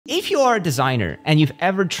If you are a designer and you've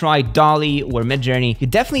ever tried DALL-E or Midjourney, you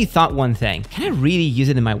definitely thought one thing: can I really use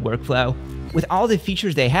it in my workflow? With all the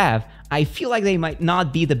features they have, I feel like they might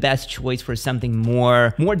not be the best choice for something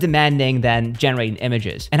more demanding than generating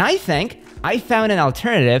images. And I think I found an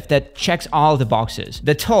alternative that checks all the boxes.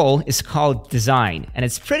 The tool is called Design, and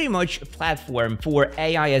it's pretty much a platform for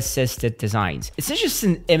AI-assisted designs. It's not just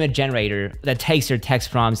an image generator that takes your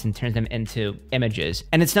text prompts and turns them into images.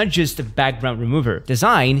 And it's not just a background remover.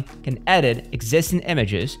 Design can edit existing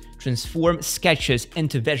images, transform sketches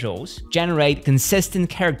into visuals, generate consistent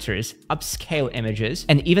characters, upscale images,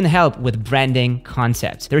 and even help with branding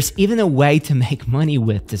concepts. There's even a way to make money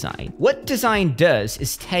with Design. What Design does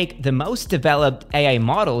is take the most developed AI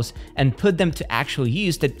models and put them to actual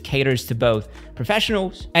use that caters to both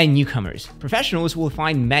professionals and newcomers. Professionals will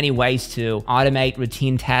find many ways to automate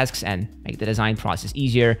routine tasks and make the design process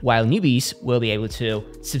easier, while newbies will be able to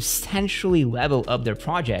substantially level up their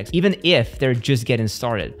projects, even if they're just getting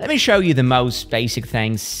started. Let me show you the most basic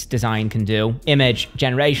things Design can do: image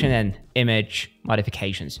generation and image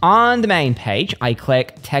modifications. On the main page, I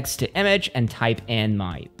click text to image and type in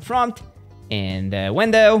my prompt in the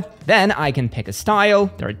window. Then I can pick a style.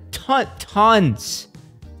 There are tons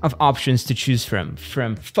of options to choose from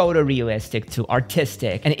photorealistic to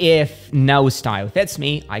artistic. And if no style fits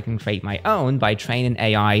me, I can create my own by training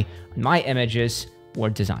AI on my images or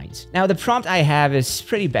designs. Now, the prompt I have is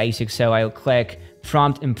pretty basic, so I'll click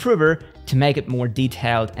Prompt Improver to make it more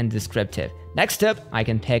detailed and descriptive. Next up, I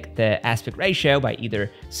can pick the aspect ratio by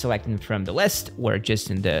either selecting from the list or just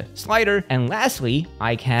in the slider. And lastly,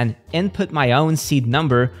 I can input my own seed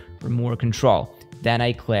number for more control. Then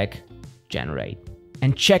I click Generate.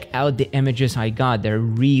 And check out the images I got. They're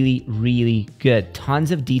really good. Tons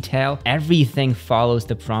of detail. Everything follows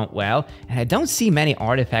the prompt well. And I don't see many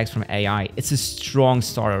artifacts from AI. It's a strong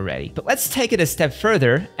start already. But let's take it a step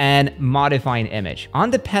further and modify an image. On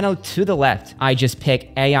the panel to the left, I just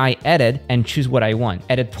pick AI Edit and choose what I want.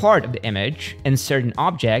 Edit part of the image, insert an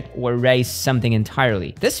object, or erase something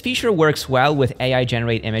entirely. This feature works well with AI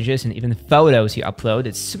generate images and even photos you upload.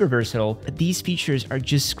 It's super versatile, but these features are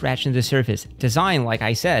just scratching the surface. Design, like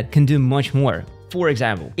I said, can do much more. For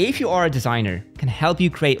example, if you are a designer, can help you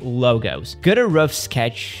create logos. Get a rough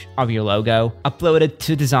sketch of your logo, upload it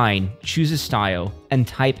to Design, choose a style, and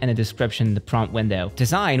type in a description in the prompt window.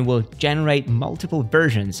 Design will generate multiple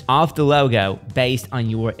versions of the logo based on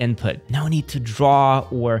your input. No need to draw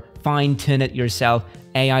or fine-tune it yourself.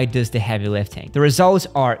 AI does the heavy lifting. The results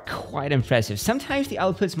are quite impressive. Sometimes the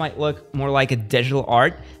outputs might look more like a digital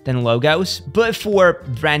art than logos, but for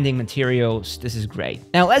branding materials, this is great.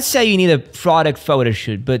 Now, let's say you need a product photo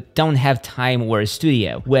shoot, but don't have time or a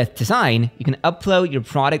studio. With Design, you can upload your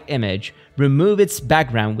product image, remove its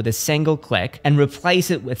background with a single click, and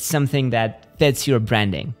replace it with something that fits your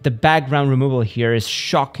branding. The background removal here is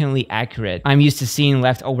shockingly accurate. I'm used to seeing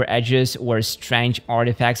leftover edges or strange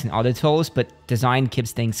artifacts in other tools, but Design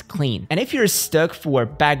keeps things clean. And if you're stuck for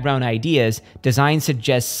background ideas, Design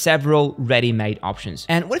suggests several ready-made options.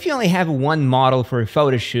 And what if you only have one model for a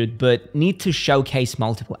photo shoot, but need to showcase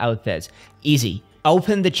multiple outfits? Easy.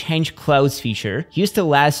 Open the Change Clothes feature, use the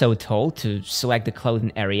lasso tool to select the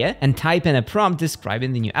clothing area, and type in a prompt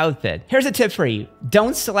describing the new outfit. Here's a tip for you: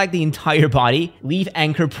 don't select the entire body, leave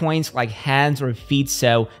anchor points like hands or feet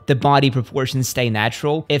so the body proportions stay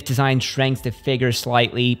natural. If Design shrinks the figure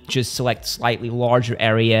slightly, just select slightly larger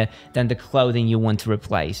area than the clothing you want to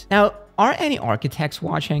replace. Now, are any architects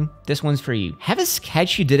watching? This one's for you. Have a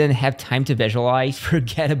sketch you didn't have time to visualize?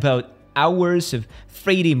 Forget about hours of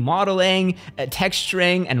 3D modeling,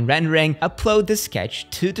 texturing, and rendering. Upload the sketch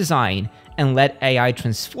to Design and let AI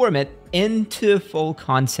transform it into a full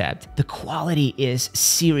concept. The quality is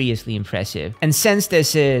seriously impressive. And since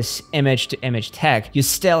this is image-to-image tech, you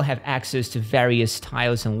still have access to various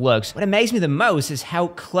styles and looks. What amazed me the most is how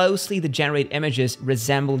closely the generated images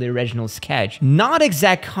resemble the original sketch. Not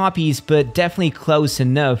exact copies, but definitely close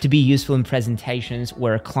enough to be useful in presentations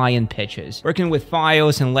or client pitches. Working with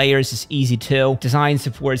files and layers is easy too. Design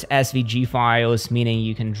supports SVG files, meaning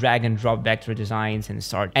you can drag and drop vector designs and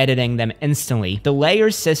start editing them instantly. The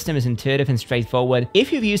layer system is intuitive and straightforward.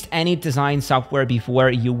 If you've used any design software before,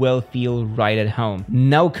 you will feel right at home.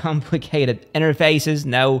 No complicated interfaces,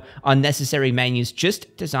 no unnecessary menus,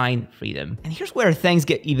 just design freedom. And here's where things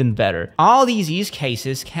get even better. All these use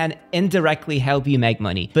cases can indirectly help you make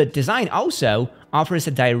money, but Design also offers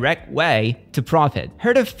a direct way to profit.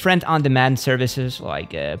 Heard of print-on-demand services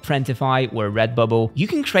like Printify or Redbubble? You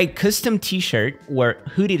can create custom t-shirt or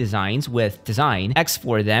hoodie designs with Design,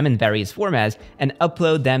 export them in various formats, and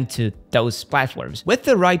upload them to those platforms. With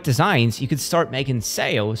the right designs, you could start making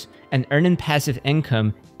sales and earning passive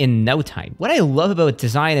income in no time. What I love about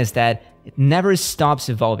design is that it never stops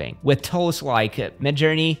evolving. With tools like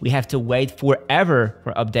Midjourney, we have to wait forever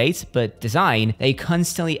for updates, but design, they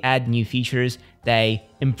constantly add new features, they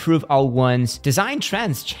improve old ones. Design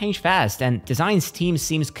trends change fast, and design's team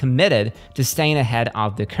seems committed to staying ahead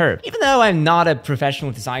of the curve. Even though I'm not a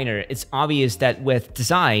professional designer, it's obvious that with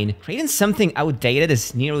design, creating something outdated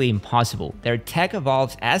is nearly impossible. Their tech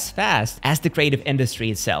evolves as fast as the creative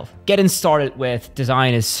industry itself. Getting started with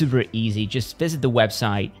design is super easy. Just visit the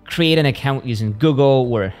website, create an account using Google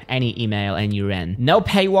or any email, and you're in. No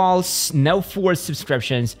paywalls, no forced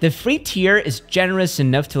subscriptions. The free tier is generous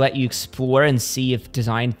enough to let you explore and see if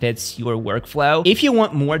design fits your workflow. If you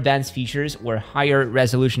want more advanced features or higher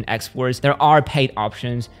resolution exports, there are paid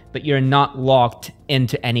options, but you're not locked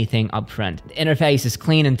into anything upfront. The interface is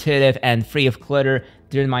clean, intuitive, and free of clutter.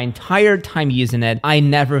 During my entire time using it, I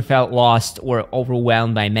never felt lost or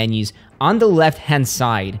overwhelmed by menus. On the left-hand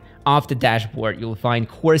side of the dashboard, you'll find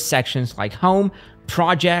core sections like Home,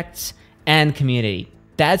 Projects, and Community.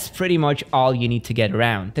 That's pretty much all you need to get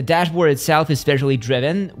around. The dashboard itself is visually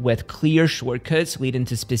driven with clear shortcuts leading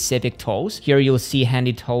to specific tools. Here you'll see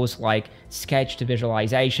handy tools like sketch to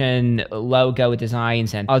visualization, logo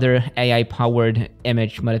designs, and other AI-powered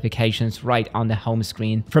image modifications right on the home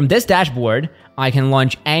screen. From this dashboard, I can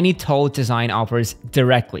launch any tool design offers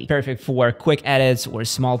directly. Perfect for quick edits or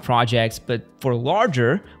small projects, but for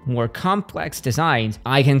larger, more complex designs,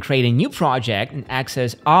 I can create a new project and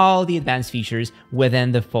access all the advanced features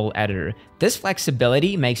within the full editor. This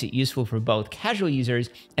flexibility makes it useful for both casual users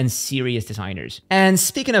and serious designers. And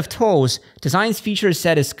speaking of tools, design's feature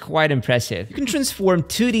set is quite impressive. You can transform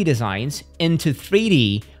 2D designs into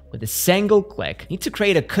 3D with a single click. You need to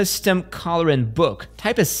create a custom coloring book.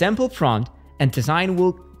 Type a simple prompt and design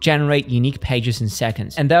will generate unique pages in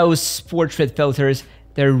seconds. And those portrait filters,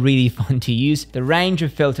 they're really fun to use. The range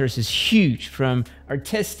of filters is huge, from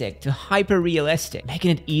artistic to hyper-realistic,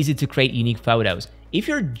 making it easy to create unique photos. If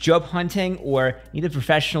you're job hunting or need a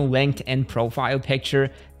professional LinkedIn profile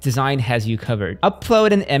picture, design has you covered.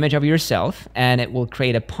 Upload an image of yourself and it will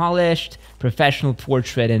create a polished, professional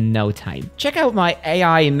portrait in no time. Check out my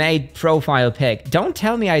AI-made profile pic. Don't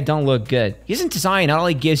tell me I don't look good. Using design not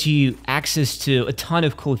only gives you access to a ton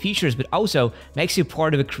of cool features, but also makes you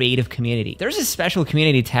part of a creative community. There's a special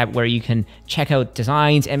community tab where you can check out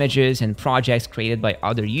designs, images, and projects created by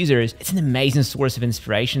other users. It's an amazing source of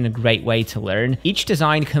inspiration, a great way to learn. Each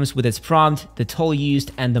design comes with its prompt, the tool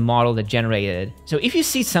used, and the model that generated it. So if you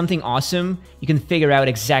see something awesome, you can figure out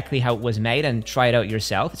exactly how it was made and try it out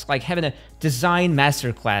yourself. It's like having a design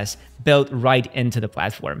masterclass built right into the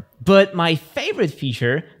platform. But my favorite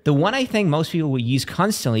feature, the one I think most people will use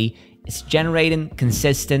constantly, is generating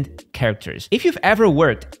consistent characters. If you've ever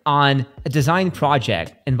worked on a design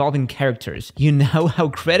project involving characters, you know how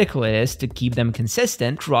critical it is to keep them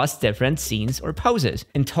consistent across different scenes or poses.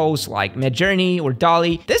 In tools like Midjourney or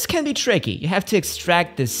DALLE, this can be tricky. You have to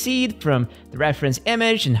extract the seed from the reference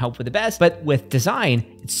image and hope for the best, but with design,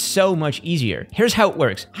 it's so much easier. Here's how it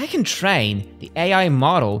works. I can train the AI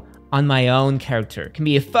model on my own character. It can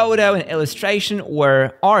be a photo, an illustration,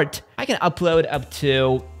 or art. I can upload up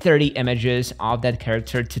to 30 images of that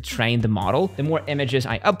character to train the model. The more images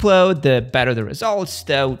I upload, the better the results,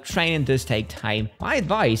 though training does take time. My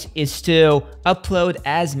advice is to upload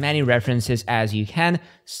as many references as you can,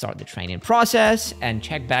 start the training process, and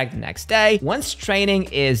check back the next day. Once training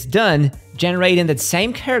is done, generating that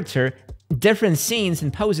same character different scenes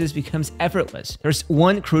and poses becomes effortless. There's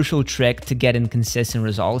one crucial trick to getting consistent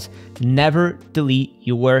results. Never delete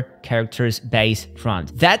your character's base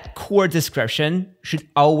prompt. That core description should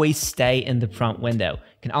always stay in the prompt window.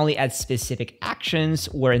 You can only add specific actions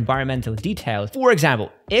or environmental details. For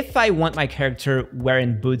example, if I want my character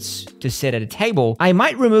wearing boots to sit at a table, I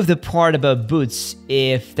might remove the part about boots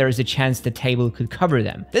if there's a chance the table could cover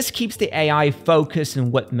them. This keeps the AI focused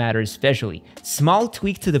on what matters visually. Small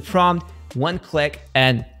tweak to the prompt, one click,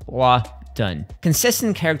 and voila, done.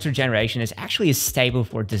 Consistent character generation is actually a staple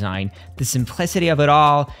for design. The simplicity of it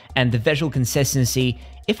all and the visual consistency.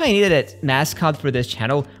 If I needed a mascot for this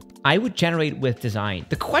channel, I would generate with design.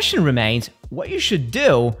 The question remains what you should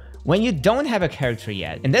do when you don't have a character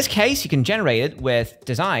yet. In this case, you can generate it with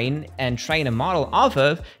design and train a model off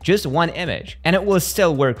of just one image, and it will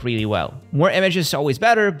still work really well. More images is always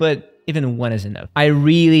better, but even one is enough. I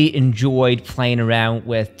really enjoyed playing around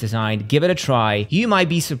with design. Give it a try. You might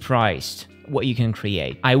be surprised what you can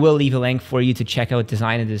create. I will leave a link for you to check out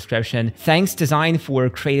design in the description. Thanks design for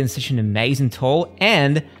creating such an amazing tool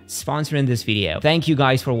and sponsoring this video. Thank you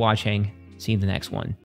guys for watching. See you in the next one.